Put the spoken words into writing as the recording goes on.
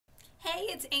Hey,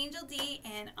 it's Angel D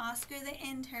and Oscar the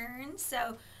intern.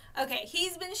 So, okay,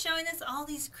 he's been showing us all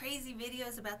these crazy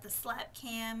videos about the slap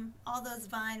cam, all those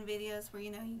Vine videos where,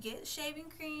 you get shaving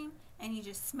cream and you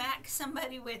just smack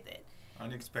somebody with it.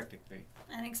 Unexpectedly.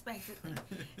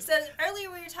 So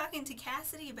earlier we were talking to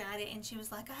Cassidy about it, and she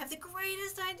was like, I have the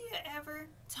greatest idea ever.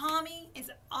 Tommy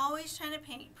is always trying to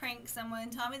prank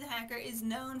someone. Tommy the hacker is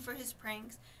known for his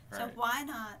pranks. So why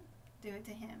not do it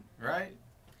to him? Right.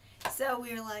 So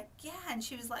we were like, yeah, and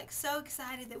she was like so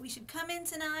excited that we should come in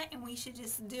tonight and we should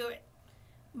just do it.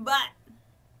 But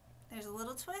there's a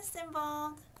little twist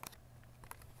involved.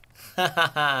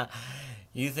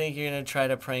 You think you're going to try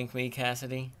to prank me,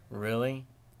 Cassidy? Really?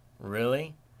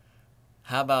 Really?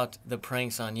 How about the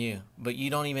pranks on you? But you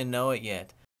don't even know it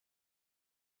yet.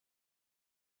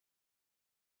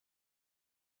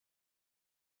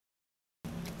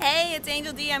 Hey, it's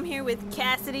Angel D. I'm here with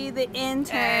Cassidy the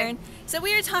intern. So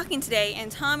we were talking today,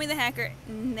 and Tommy the hacker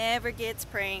never gets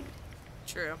pranked.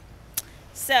 True.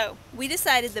 So we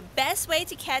decided the best way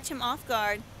to catch him off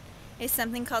guard is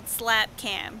something called slap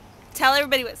cam. Tell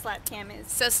everybody what slap cam is.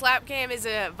 So slap cam is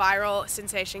a viral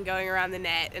sensation going around the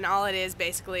net, and all it is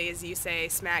basically is you say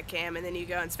smack cam and then you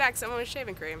go and smack someone with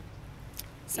shaving cream.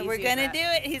 So we're gonna do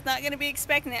it. He's not gonna be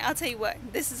expecting it. I'll tell you what,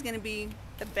 this is gonna be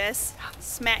the best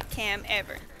smack cam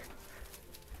ever.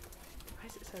 Why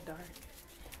is it so dark?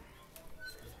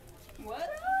 What up?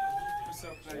 What's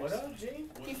up, guys? What up, G?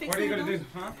 What are you gonna do,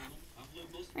 huh?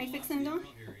 Are you fixing the door?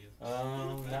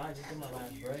 No, I just did my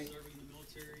last break.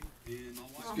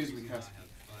 Excuse me, Cass.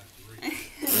 I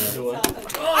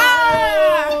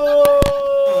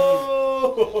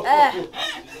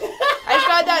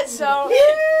got that so.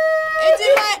 It's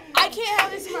in my. I can't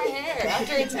have this in my hair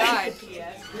after it's dyed.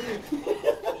 P.S.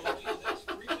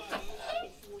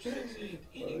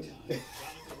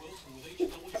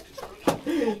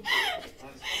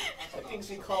 I think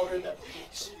she called her that.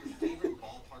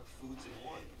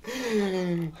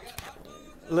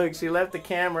 Look, she left the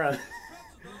camera.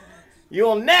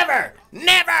 You'll never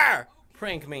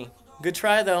prank me. Good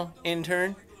try, though,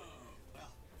 intern.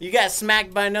 You got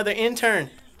smacked by another intern.